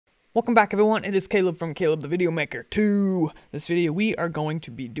Welcome back everyone, it is Caleb from Caleb the Video Maker 2. This video we are going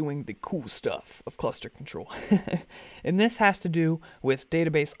to be doing the cool stuff of ClusterControl. And this has to do with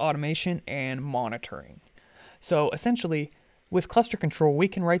database automation and monitoring. So essentially, with ClusterControl we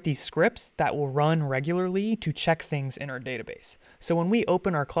can write these scripts that will run regularly to check things in our database. So when we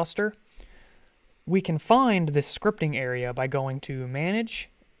open our cluster, we can find this scripting area by going to Manage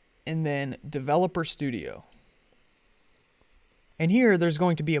and then Developer Studio. And here, there's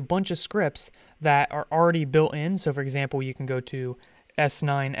going to be a bunch of scripts that are already built in. So for example, you can go to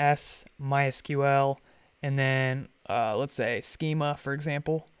S9S, MySQL, and then let's say schema, for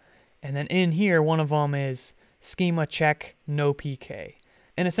example. And then in here, one of them is schema check no PK.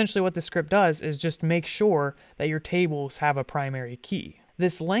 And essentially what this script does is just make sure that your tables have a primary key.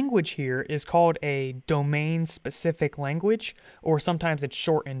 This language here is called a domain-specific language, or sometimes it's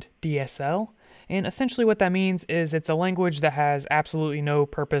shortened DSL. And essentially what that means is it's a language that has absolutely no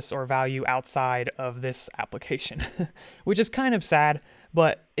purpose or value outside of this application, which is kind of sad,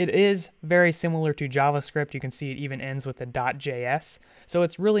 but it is very similar to JavaScript. You can see it even ends with a .js, so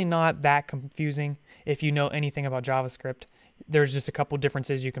it's really not that confusing if you know anything about JavaScript. There's just a couple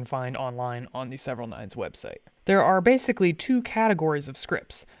differences you can find online on the Several Nines website. There are basically two categories of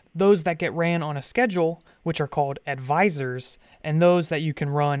scripts: those that get ran on a schedule, which are called advisors, and those that you can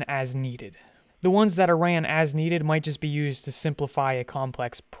run as needed. The ones that are ran as needed might just be used to simplify a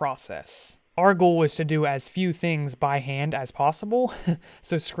complex process. Our goal is to do as few things by hand as possible,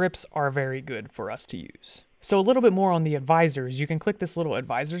 so scripts are very good for us to use. So a little bit more on the advisors. You can click this little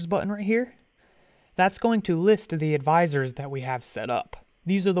advisors button right here. That's going to list the advisors that we have set up.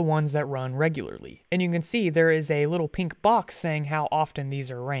 These are the ones that run regularly. And you can see there is a little pink box saying how often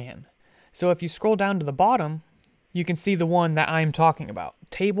these are ran. So if you scroll down to the bottom, you can see the one that I'm talking about,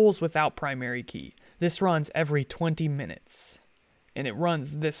 tables without primary key. This runs every 20 minutes. And it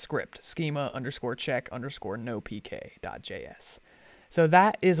runs this script, schema underscore check underscore no pk.js. So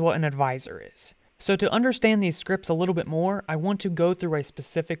that is what an advisor is. So to understand these scripts a little bit more, I want to go through a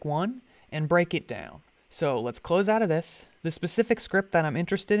specific one and break it down. So let's close out of this. The specific script that I'm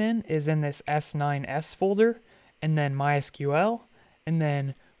interested in is in this S9S folder, and then MySQL, and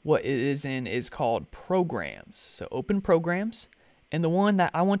then what it is in is called programs. So open programs, and the one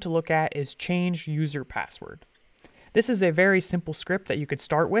that I want to look at is change user password. This is a very simple script that you could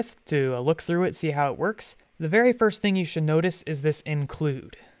start with to look through it, see how it works. The very first thing you should notice is this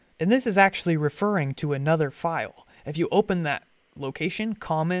include. And this is actually referring to another file. If you open that location,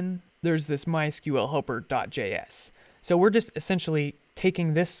 common, there's this MySQL helper.js. So we're just essentially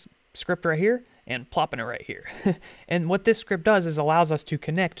taking this script right here and plopping it right here. And what this script does is allows us to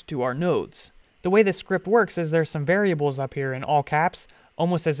connect to our nodes. The way this script works is there's some variables up here in all caps,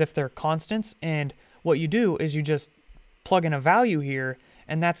 almost as if they're constants, and what you do is you just plug in a value here,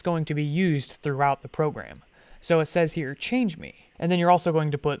 and that's going to be used throughout the program. So it says here, change me, and then you're also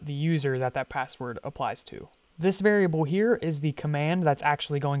going to put the user that password applies to. This variable here is the command that's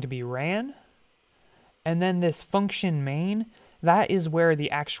actually going to be ran, and then this function main, that is where the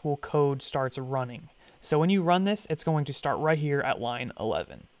actual code starts running. So when you run this, it's going to start right here at line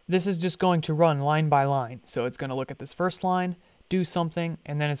 11. This is just going to run line by line. So it's going to look at this first line, do something,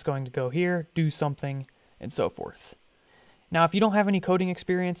 and then it's going to go here, do something, and so forth. Now, if you don't have any coding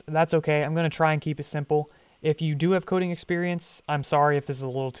experience, that's okay. I'm going to try and keep it simple. If you do have coding experience, I'm sorry if this is a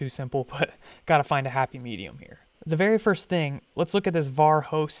little too simple, but got to find a happy medium here. The very first thing, let's look at this var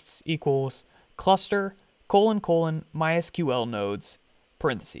hosts equals cluster : MySQL nodes,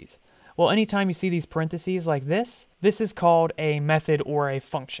 parentheses. Well, anytime you see these parentheses like this is called a method or a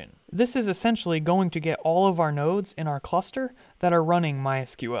function. This is essentially going to get all of our nodes in our cluster that are running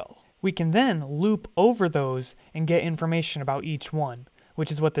MySQL. We can then loop over those and get information about each one,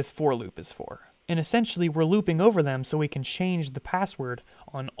 which is what this for loop is for. And essentially we're looping over them so we can change the password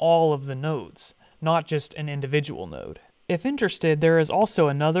on all of the nodes, not just an individual node. If interested, there is also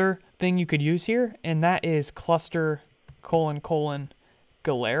another thing you could use here, and that is cluster :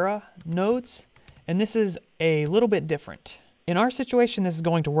 Galera nodes, and this is a little bit different. In our situation, this is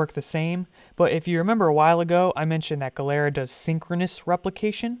going to work the same, but if you remember a while ago, I mentioned that Galera does synchronous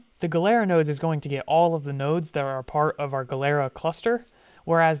replication. The Galera nodes is going to get all of the nodes that are a part of our Galera cluster,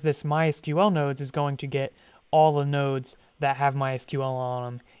 whereas this MySQL nodes is going to get all the nodes that have MySQL on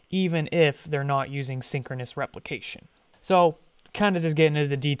them, even if they're not using synchronous replication. So kind of just getting into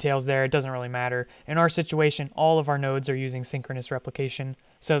the details there, it doesn't really matter. In our situation, all of our nodes are using synchronous replication,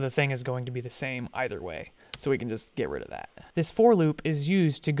 so the thing is going to be the same either way. So we can just get rid of that. This for loop is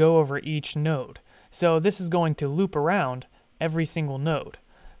used to go over each node. So this is going to loop around every single node.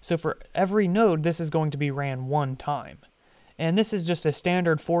 So for every node, this is going to be ran one time. And this is just a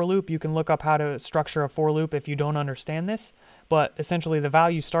standard for loop. You can look up how to structure a for loop if you don't understand this. But essentially the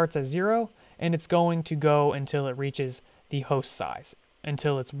value starts at 0 and it's going to go until it reaches the host size,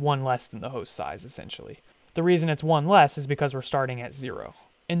 until it's 1 less than the host size essentially. The reason it's 1 less is because we're starting at 0.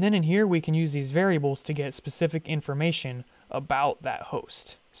 And then in here we can use these variables to get specific information about that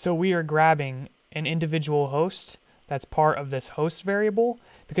host. So we are grabbing an individual host that's part of this host variable,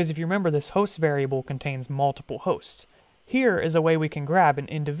 because if you remember, this host variable contains multiple hosts. Here is a way we can grab an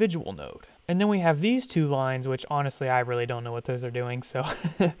individual node. And then we have these 2 lines, which honestly I really don't know what those are doing, so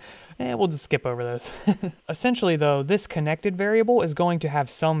we'll just skip over those. Essentially though, this connected variable is going to have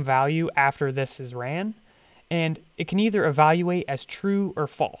some value after this is ran, and it can either evaluate as true or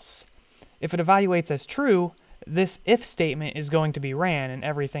false. If it evaluates as true, this if statement is going to be ran and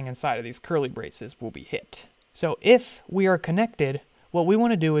everything inside of these curly braces will be hit. So if we are connected, what we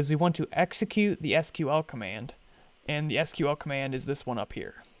want to do is we want to execute the SQL command, and the SQL command is this one up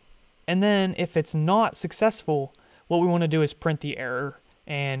here. And then if it's not successful, what we want to do is print the error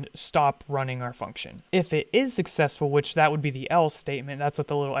and stop running our function. If it is successful, which that would be the else statement, that's what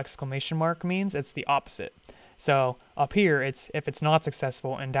the little exclamation mark means, it's the opposite. So up here, it's if it's not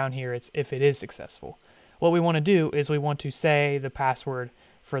successful, and down here, it's if it is successful. What we want to do is we want to say the password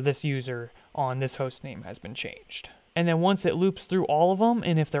for this user on this host name has been changed. And then once it loops through all of them,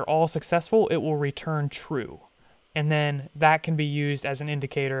 and if they're all successful, it will return true. And then that can be used as an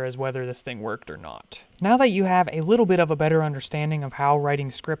indicator as whether this thing worked or not. Now that you have a little bit of a better understanding of how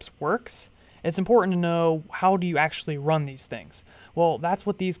writing scripts works, it's important to know how do you actually run these things. Well, that's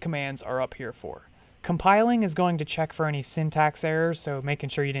what these commands are up here for. Compiling is going to check for any syntax errors, so making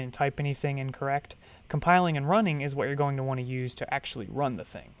sure you didn't type anything incorrect. Compiling and running is what you're going to want to use to actually run the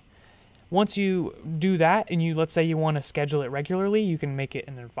thing. Once you do that, and let's say you want to schedule it regularly, you can make it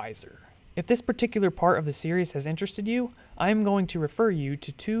an advisor. If this particular part of the series has interested you, I'm going to refer you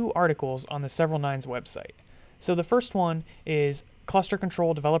to 2 articles on the Several Nines website. So the first one is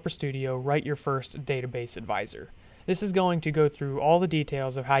ClusterControl Developer Studio, Write Your First Database Advisor. This is going to go through all the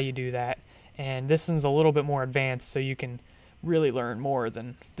details of how you do that, and this one's a little bit more advanced, so you can really learn more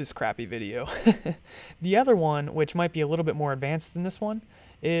than this crappy video. The other one, which might be a little bit more advanced than this one,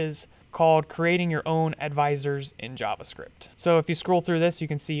 is called Creating Your Own Advisors in JavaScript. So if you scroll through this, you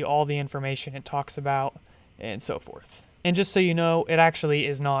can see all the information it talks about and so forth. And just so you know, it actually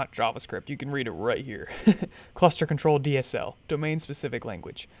is not JavaScript. You can read it right here. ClusterControl DSL, domain-specific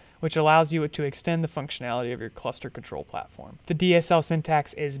language, which allows you to extend the functionality of your cluster control platform. The DSL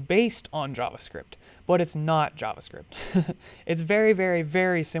syntax is based on JavaScript, but it's not JavaScript. It's very, very,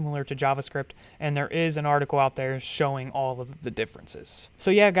 very similar to JavaScript, and there is an article out there showing all of the differences.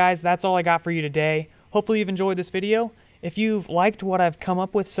 So yeah, guys, that's all I got for you today. Hopefully you've enjoyed this video. If you've liked what I've come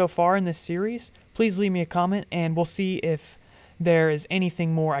up with so far in this series, please leave me a comment and we'll see if there is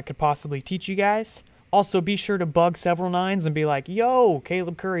anything more I could possibly teach you guys. Also, be sure to bug Several Nines and be like, yo,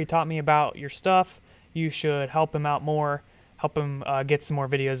 Caleb Curry taught me about your stuff. You should help him out more, help him get some more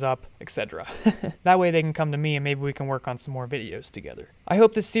videos up, etc. That way they can come to me and maybe we can work on some more videos together. I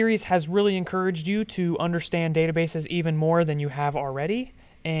hope this series has really encouraged you to understand databases even more than you have already.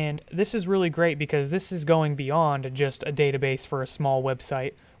 And this is really great because this is going beyond just a database for a small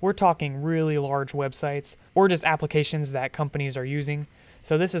website. We're talking really large websites or just applications that companies are using.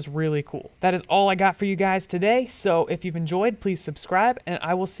 So this is really cool. That is all I got for you guys today. So if you've enjoyed, please subscribe and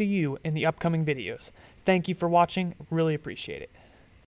I will see you in the upcoming videos. Thank you for watching. Really appreciate it.